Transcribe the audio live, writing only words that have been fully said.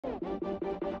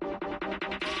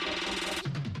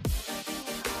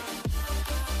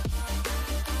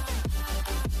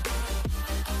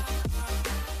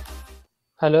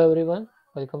Hello everyone,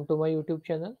 welcome to my YouTube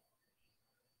channel.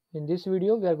 In this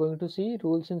video, we are going to see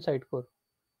rules in Sitecore.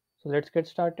 So let's get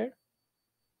started.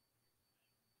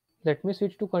 Let me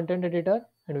switch to content editor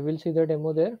and we will see the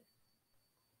demo there.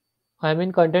 I am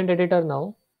in content editor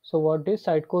now. So what this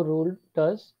Sitecore rule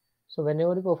does, so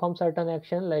whenever we perform certain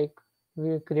action like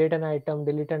we create an item,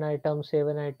 delete an item, save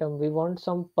an item, we want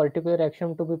some particular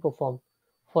action to be performed.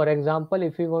 For example,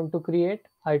 if we want to create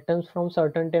items from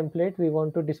certain template, we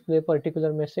want to display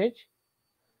particular message.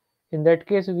 In that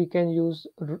case, we can use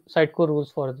Sitecore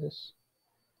rules for this.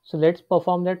 So let's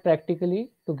perform that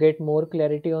practically to get more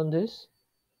clarity on this.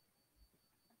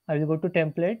 I will go to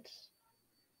templates.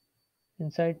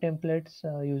 Inside templates,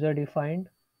 user defined.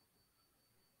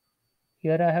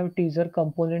 Here I have teaser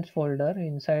components folder.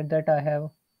 Inside that I have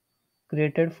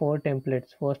created 4 templates.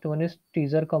 First one is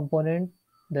teaser component,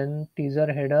 then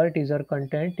teaser header, teaser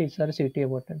content, teaser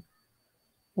CTA button.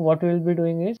 What we will be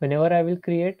doing is whenever I will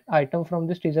create item from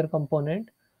this teaser component,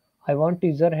 I want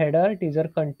teaser header, teaser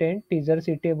content, teaser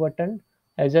CTA button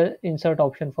as a insert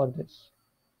option for this.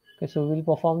 Okay, so we'll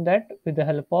perform that with the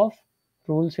help of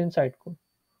rules in Sitecore.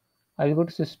 I'll go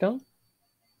to system,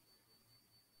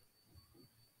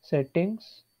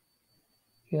 settings.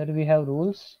 Here we have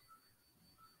rules.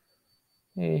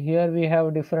 Here we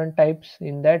have different types.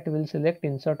 In that we'll select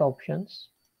insert options,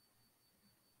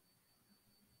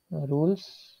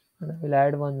 rules, and I will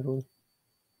add one rule,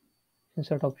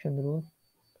 insert option rule.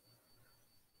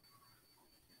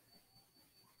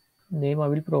 Name I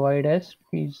will provide as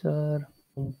teaser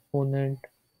component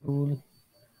rule,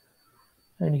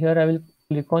 and here I will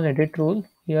click on edit rule.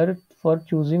 Here for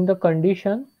choosing the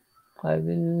condition, I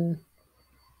will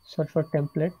search for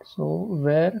template. So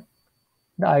where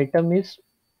the item is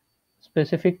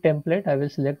specific template, I will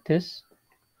select this.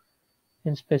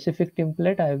 In specific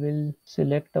template, I will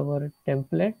select our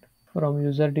template from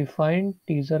user defined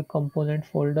teaser component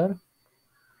folder,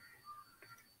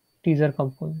 teaser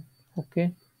component.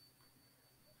 Okay.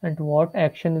 And what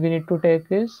action we need to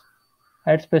take is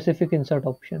add specific insert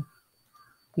option.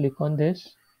 Click on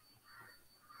this,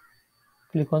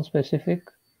 click on specific,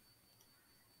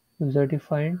 user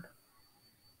defined,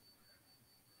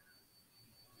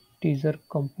 teaser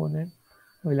component.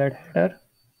 We'll add header.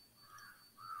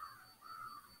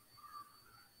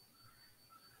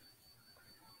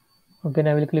 Again,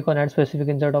 I will click on add specific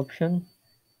insert option,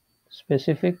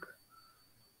 specific.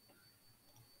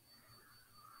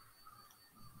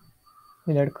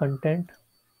 We'll add content.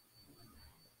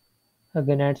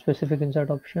 Again, add specific insert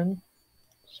option,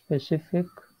 specific,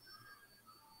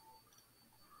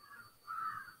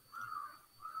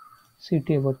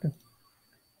 CTA button.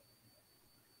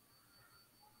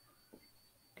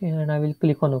 Okay, and I will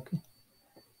click on OK.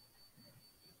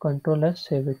 Control S,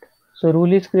 save it. So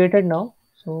rule is created now.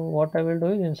 So what I will do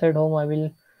is inside home I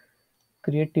will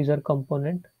create teaser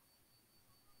component,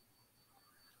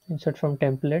 insert from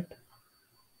template,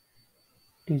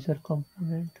 teaser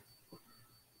component,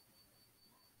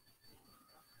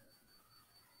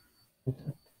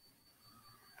 insert.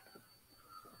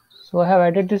 So I have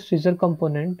added this teaser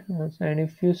component, and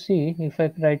if you see, if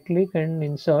I right click and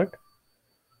insert,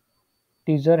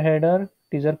 teaser header,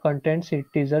 teaser content,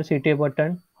 teaser CTA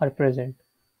button are present.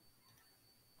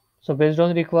 So based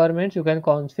on requirements, you can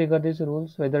configure these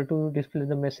rules whether to display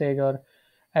the message or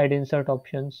add insert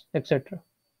options, etc.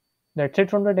 That's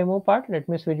it from the demo part. Let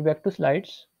me switch back to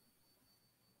slides.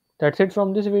 That's it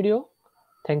from this video.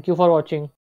 Thank you for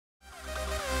watching.